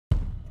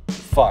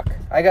fuck.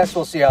 I guess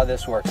we'll see how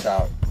this works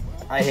out.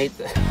 I hate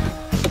this.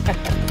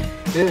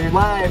 Dude,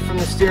 live from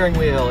the steering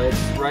wheel.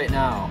 It's right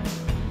now.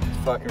 It's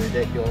fucking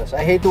ridiculous.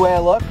 I hate the way I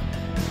look.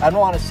 I don't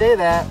want to say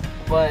that,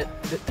 but,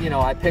 you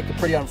know, I picked a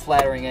pretty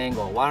unflattering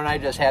angle. Why don't I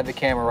just have the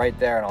camera right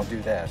there and I'll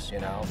do this, you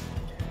know?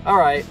 All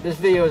right, this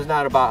video is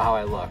not about how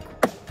I look.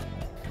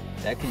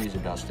 That could use a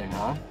dusting,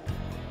 huh?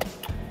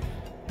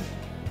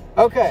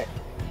 Okay,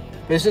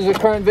 this is a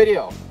current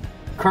video.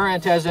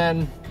 Current as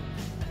in,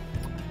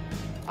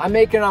 I'm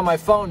making it on my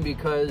phone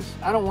because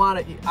I don't want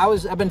it.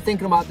 I've been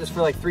thinking about this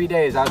for like 3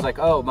 days. I was like,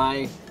 oh,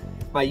 my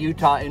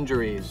Utah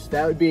injuries.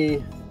 That'd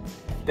be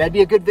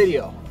a good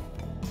video.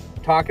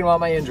 Talking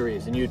about my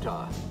injuries in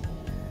Utah.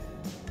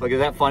 Look, is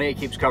that funny? It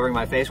keeps covering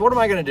my face. What am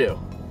I gonna do?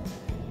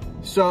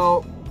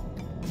 So,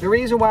 the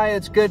reason why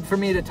it's good for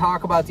me to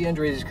talk about the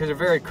injuries is because they're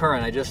very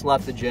current. I just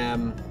left the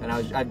gym and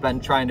I've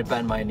been trying to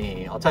bend my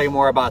knee. I'll tell you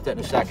more about that in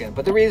a second.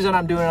 But the reason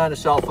I'm doing it on a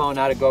cell phone,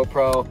 not a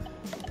GoPro,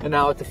 and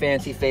not with the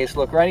fancy face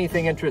look or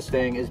anything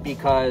interesting is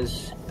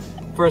because,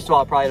 first of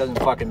all, it probably doesn't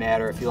fucking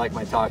matter. If you like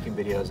my talking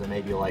videos, then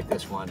maybe you like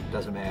this one. It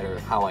doesn't matter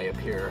how I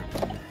appear.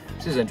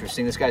 This is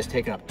interesting. This guy's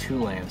taking up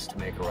 2 lanes to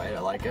make a right. I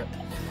like it.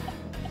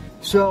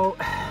 So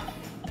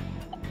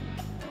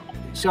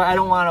I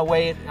don't want to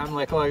wait. I'm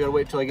like, oh, I gotta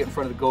wait till I get in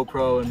front of the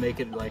GoPro and make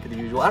it like the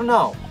usual. I don't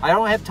know. I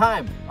don't have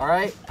time, all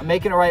right? I'm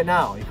making it right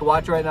now. You can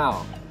watch it right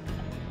now.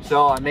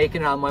 So I'm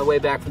making it on my way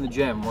back from the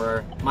gym,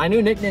 where my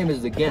new nickname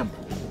is the Gimp.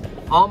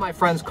 All my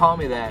friends call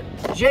me that.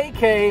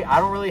 JK, I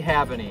don't really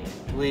have any.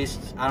 At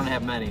least, I don't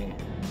have many.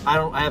 I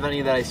don't have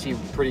any that I see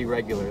pretty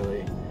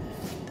regularly.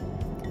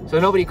 So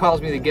nobody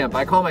calls me the Gimp.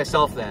 I call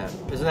myself that.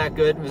 Isn't that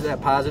good? Isn't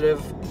that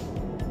positive?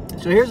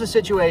 So here's the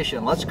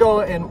situation. Let's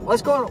go in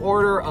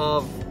order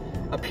of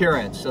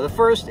appearance. So the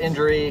first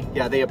injury,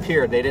 yeah, they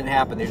appeared. They didn't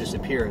happen. They just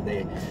appeared.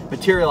 They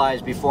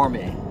materialized before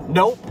me.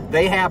 Nope,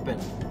 they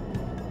happened.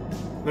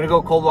 I'm gonna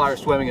go cold water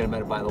swimming in a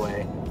minute, by the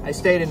way. I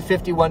stayed in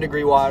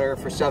 51-degree water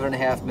for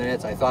 7.5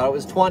 minutes. I thought it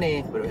was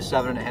 20, but it was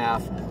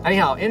 7.5.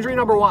 Anyhow, injury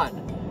number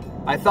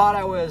 1. I thought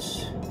I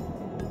was,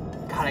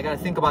 God, I gotta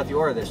think about the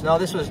order of this. No,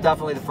 this was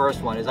definitely the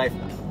first one.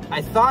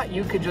 I thought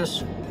you could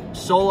just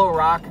solo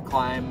rock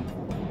climb,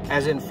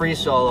 as in free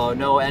solo,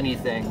 no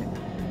anything,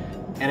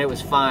 and it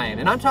was fine.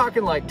 And I'm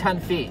talking like 10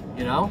 feet,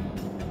 you know?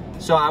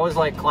 So I was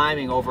like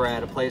climbing over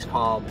at a place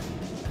called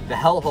the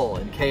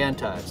Hellhole in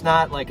Kayenta. It's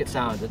not like it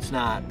sounds. It's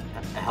not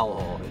a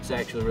hellhole. It's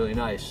actually really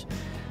nice.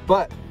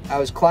 But I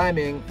was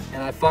climbing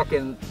and I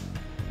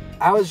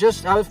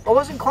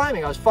wasn't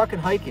climbing. I was fucking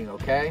hiking,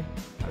 okay?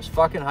 I was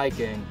fucking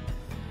hiking.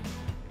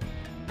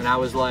 And I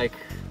was like,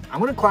 I'm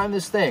gonna climb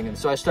this thing. And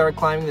so I started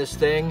climbing this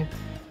thing.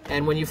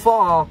 And when you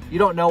fall, you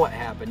don't know what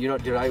happened. You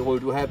don't,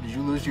 what happened? Did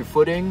you lose your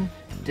footing?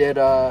 Did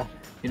the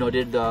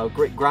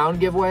ground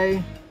give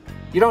way?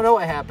 You don't know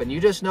what happened. You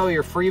just know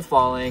you're free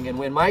falling.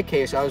 And in my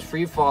case, I was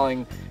free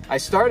falling. I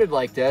started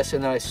like this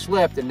and then I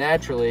slipped, and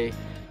naturally,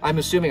 I'm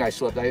assuming I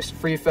slipped. I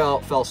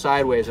fell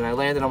sideways and I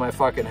landed on my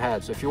fucking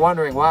head. So if you're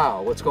wondering,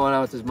 wow, what's going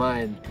on with his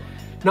mind?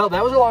 No,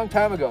 that was a long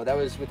time ago. That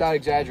was, without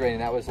exaggerating,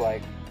 that was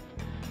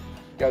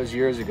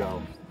years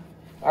ago.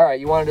 All right,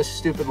 you wanted a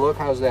stupid look?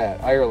 How's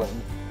that?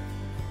 Ireland.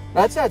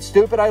 That's not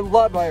stupid. I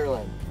love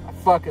Ireland. I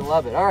fucking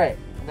love it. All right,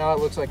 now it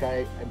looks like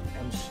I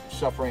am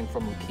suffering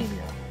from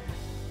leukemia.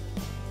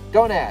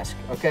 Don't ask,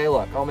 okay?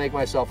 Look, I'll make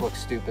myself look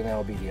stupid and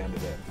that'll be the end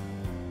of it.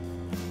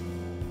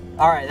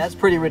 All right, that's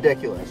pretty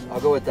ridiculous.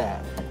 I'll go with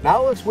that.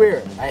 Now it looks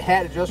weird. I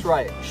had it just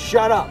right.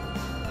 Shut up.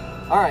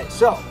 All right,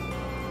 so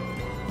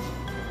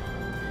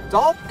it's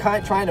all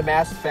kind of trying to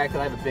mask the fact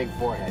that I have a big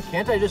forehead.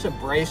 Can't I just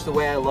embrace the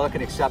way I look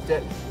and accept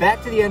it?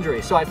 Back to the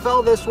injury. So I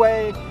fell this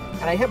way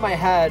and I hit my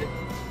head.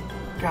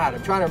 God,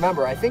 I'm trying to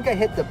remember. I think I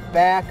hit the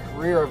back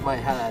rear of my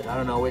head. I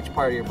don't know which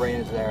part of your brain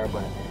is there,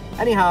 but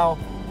anyhow,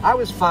 I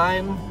was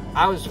fine.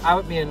 I was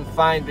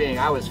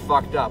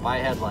fucked up. I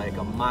had like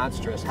a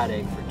monstrous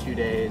headache for 2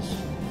 days.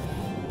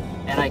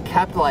 And I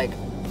kept I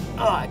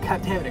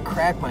kept having to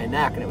crack my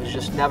neck, and it was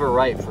just never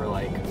right for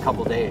like a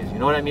couple days. You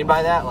know what I mean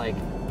by that? Like,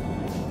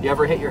 you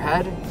ever hit your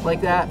head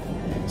like that?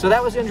 So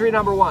that was injury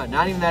number 1.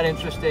 Not even that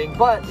interesting,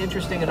 but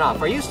interesting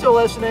enough. Are you still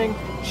listening?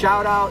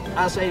 Shout out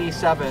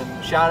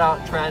S87. Shout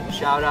out Trent.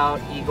 Shout out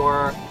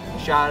Igor.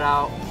 Shout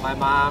out my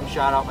mom.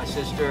 Shout out my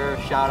sister.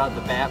 Shout out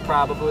the bat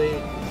probably.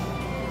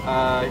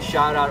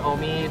 Shout out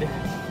Omid.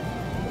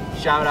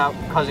 Shout out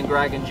cousin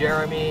Greg and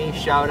Jeremy.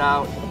 Shout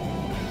out,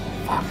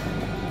 fuck,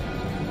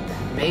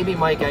 maybe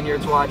Mike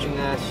Enyard's watching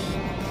this.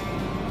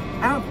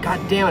 God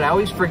damn it, I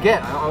always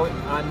forget.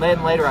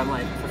 Later I'm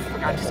like, I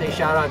forgot to say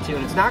shout out to you.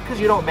 And it's not because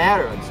you don't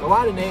matter. It's a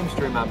lot of names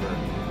to remember,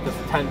 the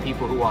 10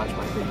 people who watch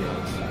my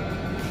videos.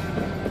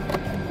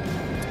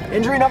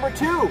 Injury number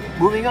 2.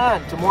 Moving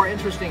on to more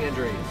interesting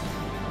injuries.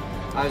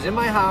 I was in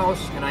my house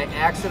and I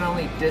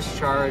accidentally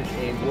discharged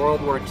a World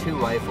War II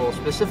rifle,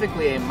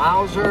 specifically a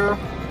Mauser.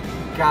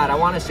 God, I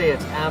want to say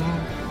it's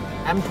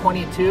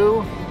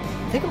M22.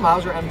 I think a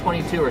Mauser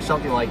M22 or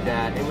something like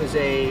that. It was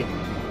a,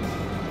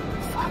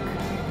 fuck,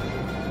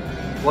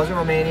 it wasn't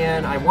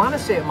Romanian. I want to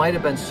say it might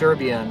have been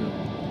Serbian.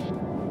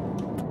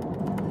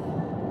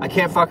 I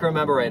can't fucking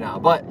remember right now.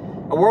 But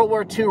a World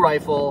War II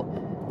rifle.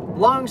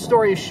 Long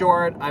story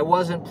short, I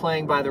wasn't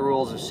playing by the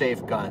rules of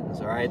safe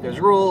guns, all right? There's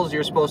rules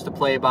you're supposed to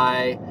play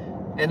by,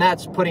 and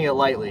that's putting it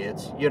lightly.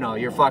 It's, you know,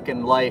 your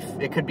fucking life,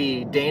 it could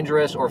be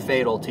dangerous or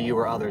fatal to you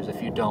or others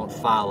if you don't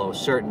follow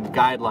certain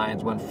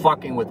guidelines when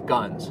fucking with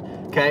guns,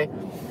 okay?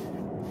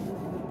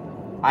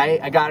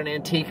 I got an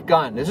antique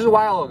gun. This is a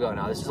while ago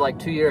now. This is like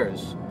 2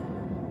 years.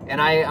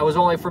 And I was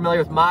only familiar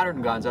with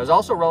modern guns. I was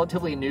also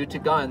relatively new to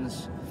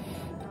guns,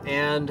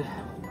 and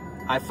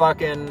I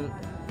fucking...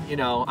 you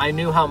know, I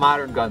knew how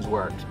modern guns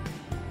worked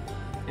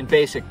in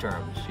basic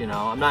terms. You know,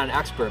 I'm not an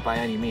expert by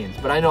any means,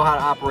 but I know how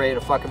to operate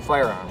a fucking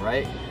firearm,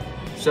 right?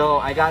 So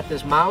I got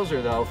this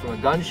Mauser though from a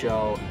gun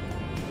show,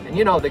 and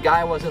you know, the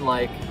guy wasn't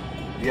like,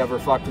 you ever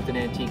fucked with an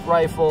antique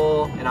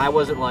rifle? And I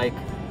wasn't like,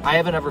 I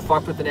haven't ever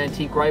fucked with an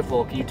antique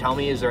rifle. Can you tell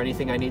me, is there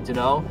anything I need to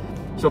know?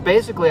 So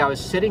basically I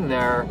was sitting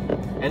there,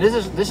 and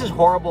this is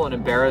horrible and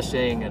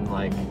embarrassing and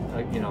like,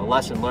 you know,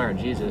 lesson learned,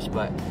 Jesus,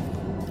 but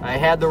I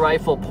had the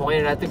rifle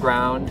pointed at the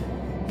ground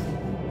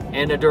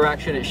in a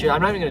direction it should.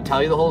 I'm not even going to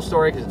tell you the whole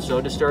story because it's so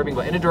disturbing,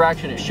 but in a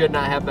direction it should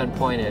not have been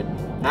pointed.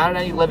 Not at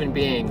any living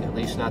being, at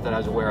least not that I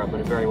was aware of, but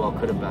it very well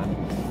could have been.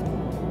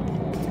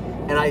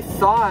 And I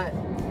thought,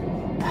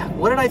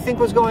 what did I think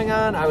was going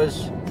on? I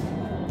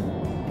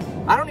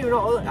don't even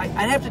know.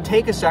 I'd have to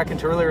take a second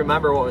to really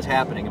remember what was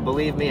happening, and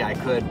believe me, I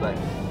could, but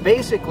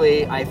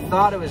basically I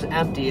thought it was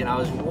empty and I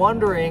was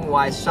wondering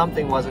why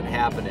something wasn't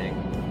happening.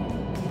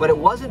 But it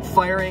wasn't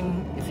firing.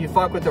 If you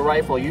fuck with the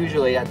rifle,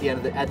 usually at the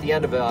end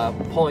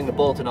of pulling the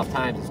bolt enough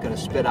times, it's going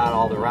to spit out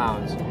all the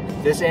rounds.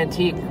 This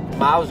antique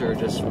Mauser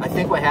just, I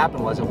think what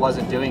happened was it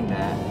wasn't doing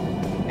that,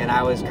 and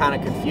I was kind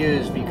of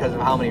confused because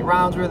of how many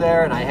rounds were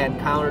there, and I hadn't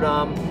counted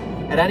them.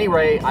 At any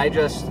rate,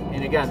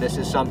 and again, this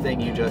is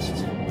something you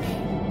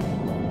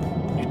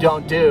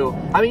don't do.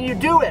 I mean, you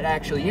do it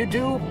actually. You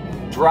do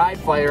dry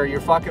fire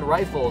your fucking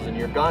rifles and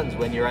your guns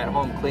when you're at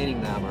home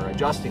cleaning them or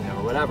adjusting them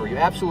or whatever. You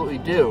absolutely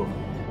do.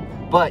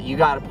 But you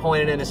got to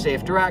point it in a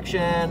safe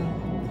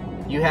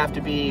direction. You have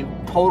to be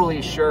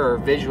totally sure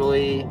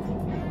visually,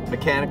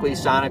 mechanically,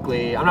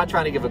 sonically. I'm not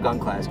trying to give a gun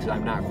class because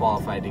I'm not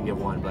qualified to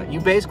give one, but you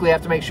basically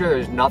have to make sure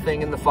there's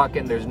nothing in the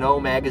fucking, there's no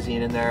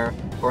magazine in there,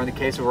 or in the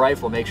case of a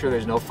rifle, make sure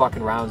there's no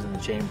fucking rounds in the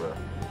chamber.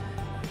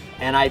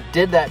 And I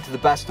did that to the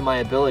best of my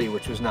ability,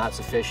 which was not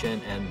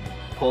sufficient, and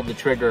pulled the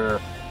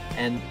trigger.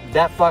 And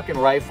that fucking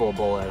rifle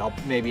bullet, I'll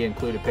maybe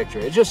include a picture.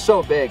 It's just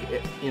so big.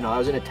 You know, I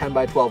was in a 10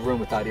 by 12 room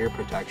without ear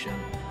protection.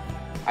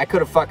 I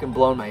could have fucking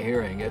blown my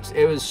hearing.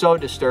 It was so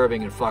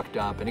disturbing and fucked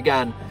up. And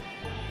again,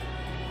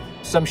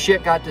 some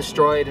shit got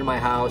destroyed in my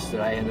house that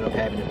I ended up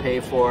having to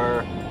pay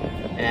for.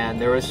 And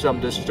there was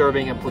some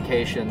disturbing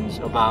implications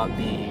about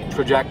the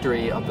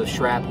trajectory of the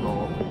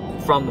shrapnel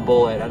from the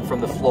bullet and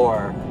from the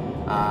floor.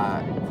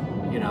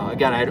 You know,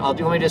 again, let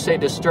me just say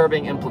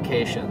disturbing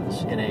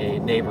implications in a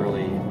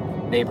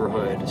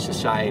neighborhood,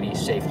 society,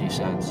 safety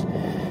sense.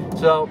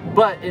 So,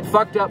 but it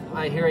fucked up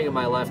my hearing in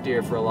my left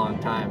ear for a long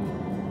time.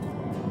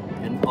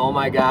 And oh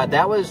my God,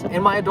 that was,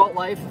 in my adult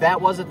life, that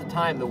was at the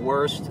time the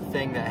worst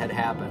thing that had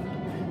happened.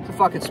 It's a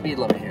fucking speed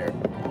limit here.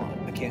 Oh,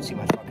 I can't see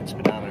my fucking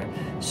speedometer.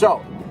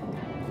 So,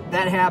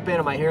 that happened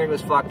and my hearing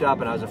was fucked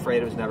up and I was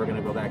afraid it was never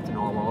gonna go back to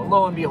normal. And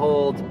lo and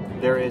behold,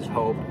 there is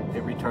hope.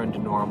 It returned to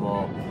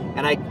normal.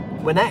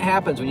 And when that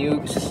happens, when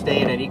you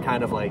sustain any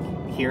kind of like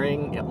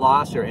hearing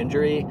loss or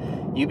injury,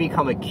 you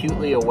become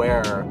acutely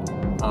aware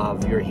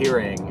of your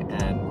hearing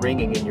and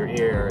ringing in your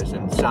ears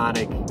and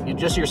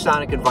just your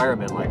sonic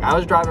environment. Like I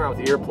was driving around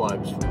with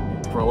earplugs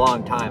for a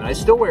long time, and I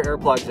still wear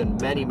earplugs in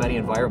many, many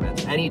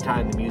environments.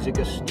 Anytime the music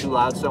is too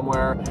loud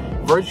somewhere,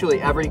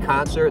 virtually every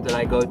concert that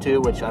I go to,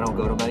 which I don't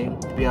go to many,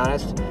 to be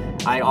honest,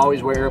 I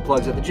always wear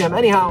earplugs at the gym.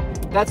 Anyhow,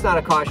 that's not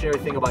a cautionary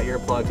thing about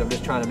earplugs. I'm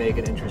just trying to make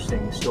an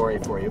interesting story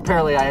for you.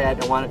 Apparently,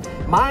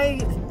 my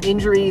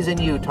injuries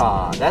in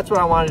Utah. That's what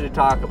I wanted to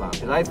talk about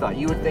because I thought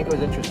you would think it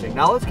was interesting.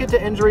 Now let's get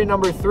to injury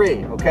number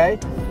 3, okay?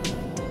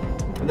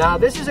 Now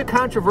this is a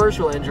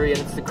controversial injury and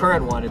it's the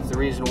current one. It's the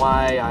reason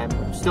why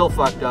I'm still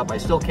fucked up. I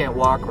still can't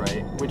walk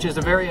right, which is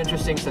a very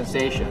interesting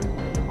sensation.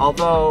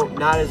 Although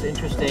not as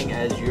interesting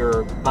as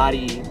your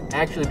body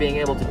actually being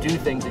able to do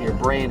things in your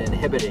brain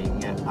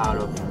inhibiting it out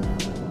of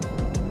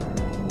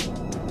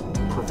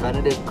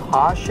preventative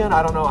caution.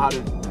 I don't know.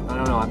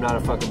 I'm not a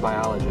fucking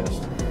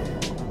biologist.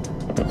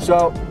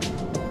 So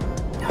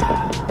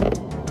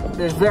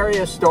there's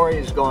various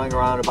stories going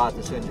around about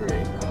this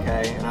injury,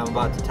 okay? And I'm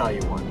about to tell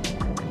you one,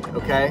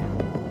 okay?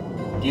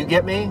 Do you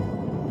get me?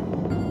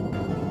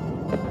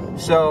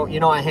 So, you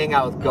know I hang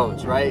out with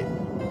goats, right?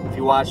 If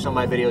you watch some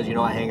of my videos, you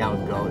know I hang out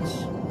with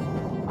goats.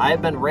 I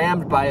have been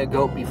rammed by a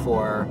goat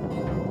before,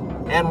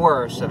 and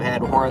worse. I've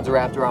had horns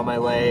wrapped around my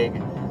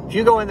leg. If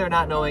you go in there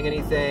not knowing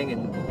anything,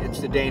 and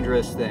it's a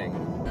dangerous thing.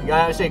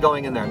 I say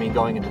going in there, I mean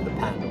going into the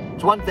pen.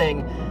 It's one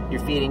thing,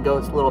 you're feeding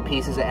goats little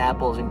pieces of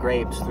apples and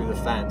grapes through the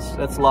fence.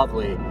 That's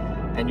lovely,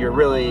 and you're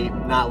really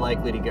not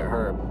likely to get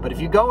hurt. But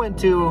if you go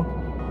into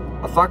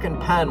a fucking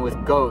pen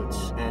with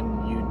goats,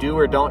 and you do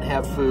or don't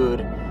have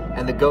food,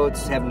 and the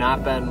goats have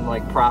not been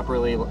like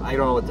properly, I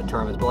don't know what the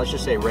term is, but let's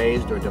just say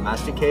raised or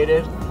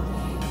domesticated,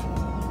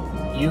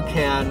 you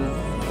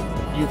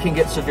can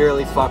get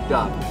severely fucked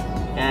up.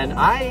 And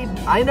I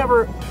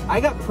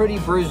got pretty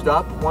bruised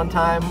up one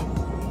time,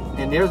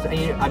 and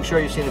I'm sure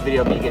you've seen a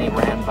video of me getting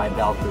rammed by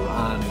Balku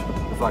on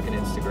the fucking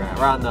Instagram,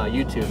 or on the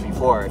YouTube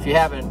before. If you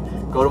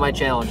haven't, go to my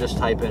channel and just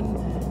type in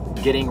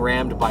getting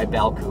rammed by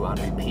Balku on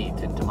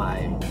repeat into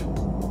my,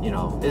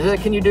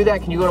 can you do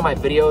that? Can you go to my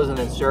videos and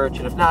then search?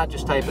 And if not,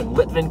 just type in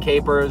Litvin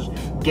Capers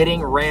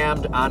getting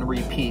rammed on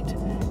repeat,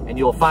 and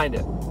you'll find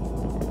it.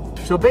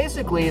 So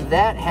basically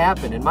that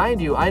happened, and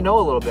mind you, I know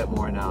a little bit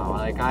more now.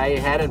 Like, I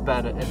hadn't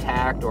been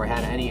attacked or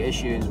had any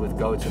issues with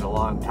goats in a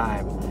long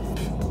time.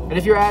 And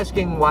if you're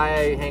asking why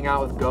I hang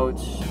out with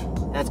goats,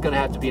 that's gonna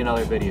have to be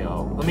another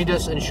video. Let me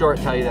just in short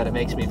tell you that it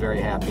makes me very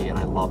happy and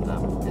I love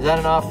them. Is that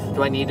enough?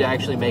 Do I need to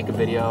actually make a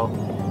video?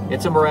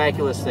 It's a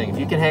miraculous thing. If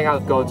you can hang out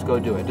with goats, go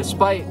do it,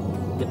 despite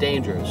the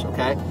dangers,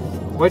 okay?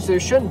 Which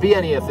there shouldn't be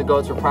any if the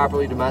goats are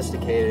properly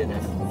domesticated and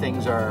if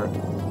things are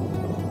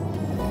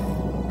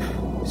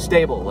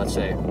stable, let's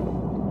say.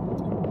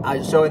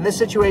 So in this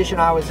situation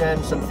I was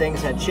in, some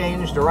things had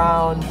changed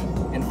around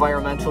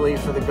environmentally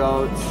for the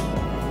goats.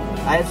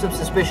 I have some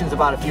suspicions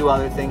about a few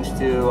other things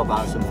too,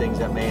 about some things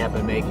that may have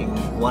been making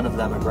one of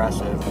them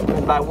aggressive.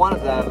 And by one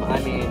of them, I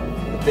mean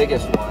the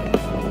biggest one,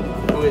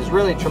 who is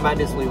really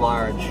tremendously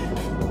large.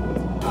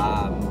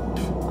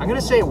 I'm gonna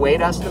say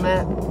weight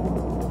estimate,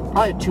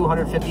 probably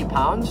 250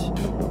 pounds.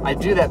 I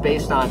do that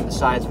based on the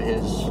size of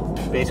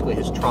basically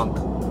his trunk.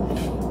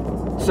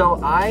 So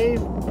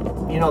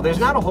there's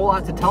not a whole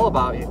lot to tell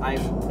about.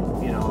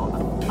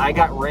 I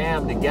got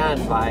rammed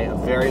again by a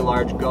very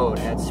large goat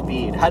at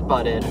speed,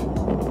 headbutted,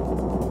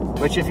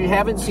 which if you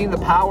haven't seen the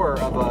power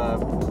of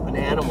an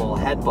animal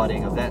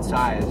headbutting of that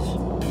size,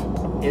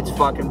 it's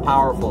fucking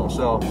powerful.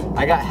 So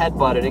I got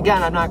headbutted.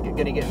 Again, I'm not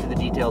gonna get into the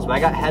details, but I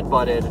got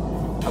headbutted.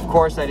 Of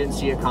course, I didn't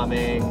see it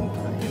coming,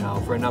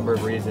 for a number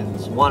of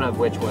reasons, one of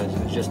which was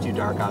it was just too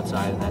dark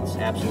outside, and that's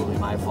absolutely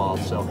my fault.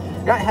 So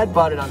I got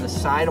headbutted on the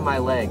side of my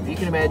leg. If you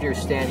can imagine you're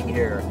standing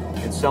here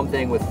and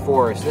something with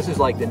force, this is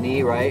like the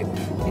knee, right?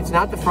 It's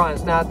not the front,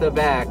 it's not the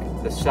back,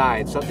 the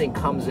side. Something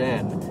comes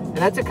in. And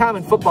that's a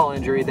common football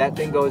injury. That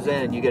thing goes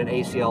in, you get an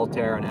ACL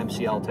tear, an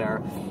MCL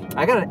tear.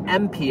 I got an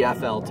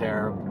MPFL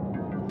tear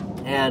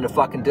and a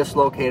fucking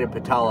dislocated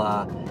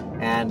patella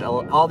and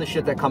all the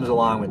shit that comes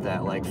along with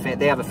that. Like,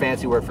 they have a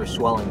fancy word for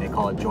swelling. They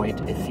call it joint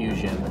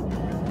effusion.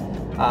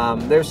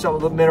 There's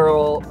some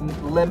mineral.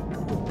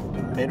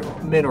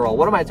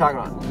 What am I talking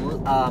about?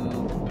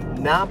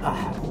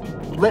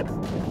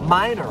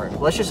 Minor.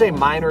 Let's just say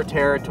minor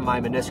tear to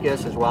my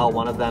meniscus as well.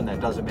 One of them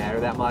that doesn't matter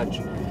that much.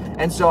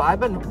 And so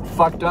I've been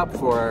fucked up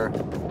for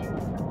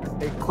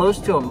close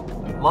to a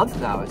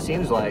month now, it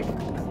seems like.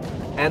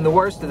 And the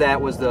worst of that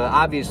was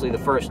obviously the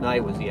first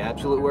night was the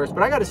absolute worst.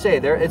 But I gotta say,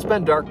 it's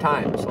been dark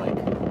times. Like,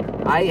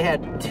 I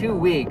had 2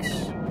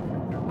 weeks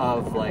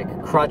of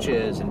like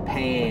crutches and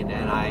pain,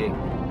 and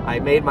I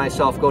made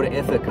myself go to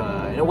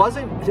Ithaca. And it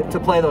wasn't to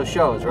play those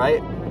shows,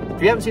 right?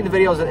 If you haven't seen the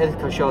videos of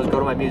Ithaca shows, go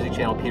to my music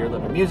channel, Peter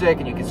Litvin Music,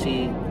 and you can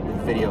see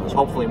the videos.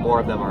 Hopefully more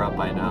of them are up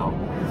by now.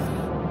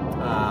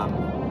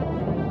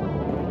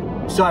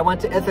 So I went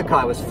to Ithaca,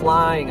 I was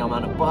flying, I'm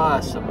on a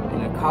bus, I'm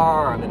in a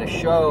car, I'm in a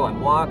show,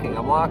 I'm walking,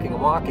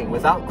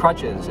 without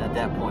crutches at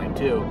that point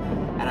too.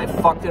 And I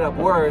fucked it up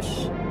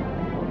worse.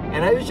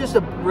 And it was just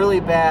a really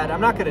bad,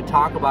 I'm not gonna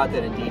talk about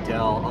that in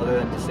detail other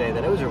than to say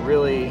that it was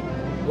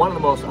one of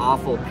the most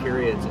awful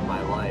periods in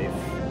my life.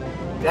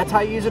 That's how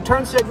you use a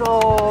turn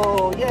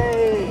signal,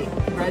 yay,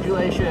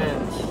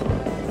 congratulations.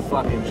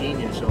 Fucking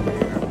genius over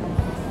here.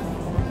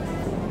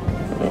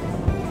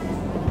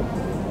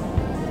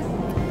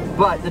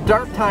 But the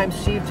dark times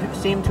seem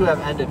to have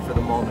ended for the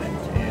moment,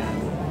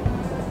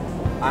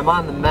 and I'm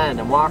on the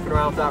mend. I'm walking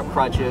around without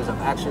crutches, I'm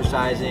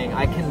exercising.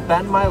 I can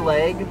bend my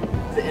leg,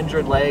 the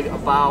injured leg,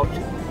 about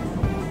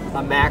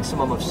a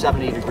maximum of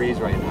 70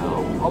 degrees right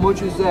now. How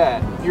much is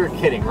that? You're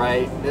kidding,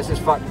 right? This is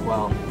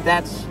well,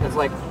 that's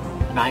like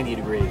 90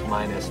 degrees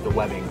minus the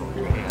webbing over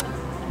your hand.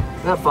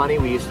 Isn't that funny?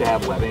 We used to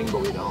have webbing,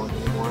 but we don't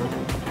anymore.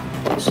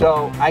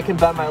 So I can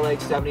bend my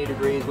leg 70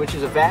 degrees, which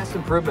is a vast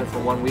improvement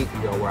from 1 week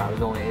ago where I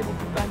was only able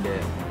to bend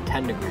it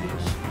 10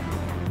 degrees.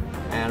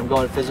 And I'm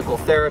going to physical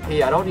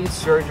therapy. I don't need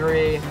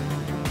surgery.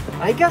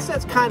 I guess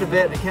that's kind of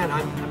it. Again,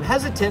 I'm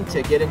hesitant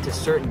to get into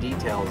certain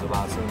details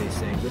about some of these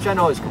things, which I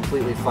know is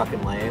completely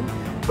fucking lame.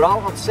 But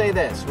I'll say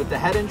this, with the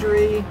head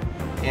injury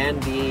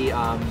and the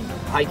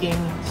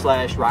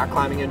hiking/rock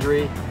climbing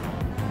injury,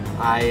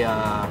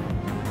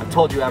 I've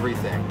told you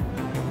everything.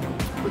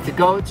 With the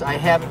goats, I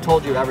haven't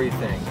told you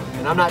everything.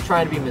 And I'm not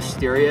trying to be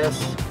mysterious.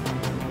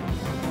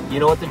 You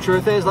know what the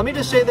truth is? Let me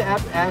just say the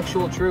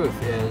actual truth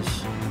is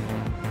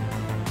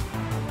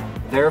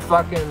their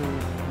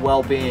fucking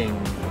well-being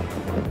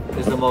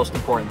is the most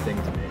important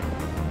thing to me.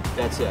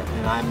 That's it.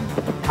 And I'm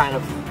kind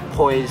of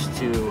poised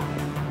to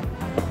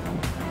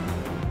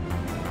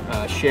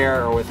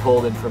share or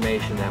withhold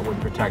information that would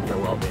protect their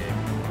well-being.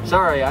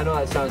 Sorry, I know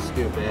that sounds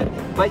stupid,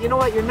 but you know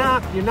what? You're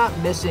not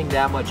missing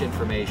that much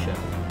information,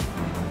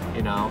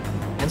 you know.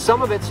 And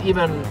some of it's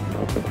even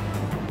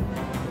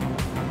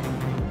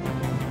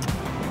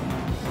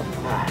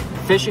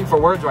fishing for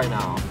words right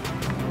now.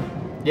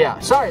 Yeah,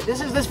 sorry.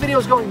 This video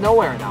is going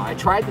nowhere now. I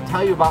tried to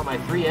tell you about my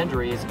 3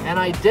 injuries, and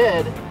I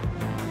did,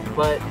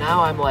 but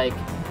now I'm like,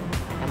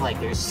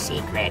 there's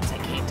secrets. I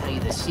can't tell you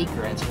the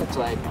secrets. It's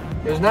like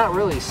there's not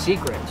really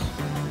secrets.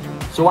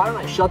 So why don't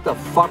I shut the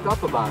fuck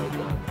up about it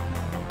then?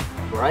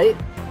 Right?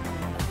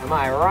 Am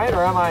I right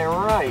or am I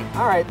right?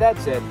 All right,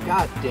 that's it.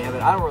 God damn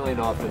it. I don't really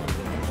know if this was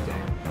interesting.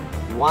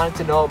 You wanted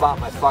to know about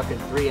my fucking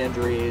 3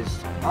 injuries.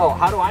 Oh,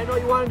 how do I know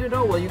you wanted to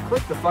know? Well, you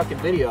clicked the fucking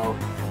video.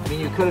 I mean,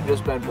 you could have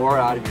just been bored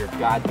out of your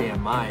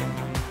goddamn mind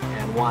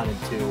and wanted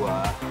to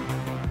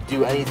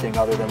do anything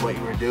other than what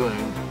you were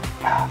doing.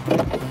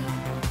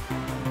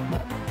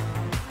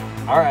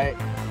 All right.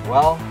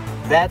 Well,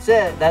 that's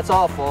it. That's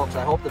all, folks.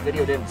 I hope the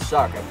video didn't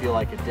suck. I feel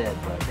like it did,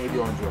 but maybe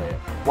you'll enjoy it.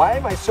 Why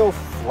am I so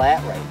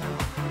flat right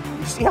now?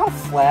 You see how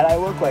flat I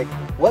look? Like,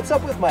 what's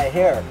up with my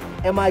hair?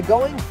 Am I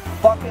going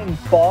fucking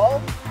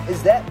bald?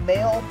 Is that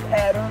male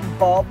pattern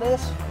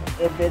baldness?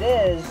 If it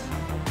is,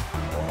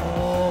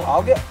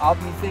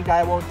 you think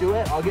I won't do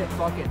it? I'll get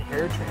fucking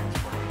hair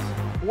transplants.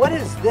 What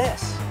is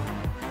this?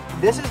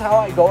 This is how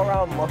I go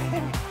around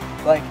looking?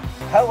 Like,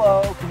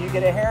 hello, can you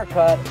get a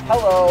haircut?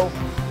 Hello.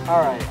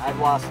 All right, I've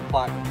lost the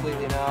plot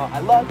completely now. I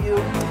love you.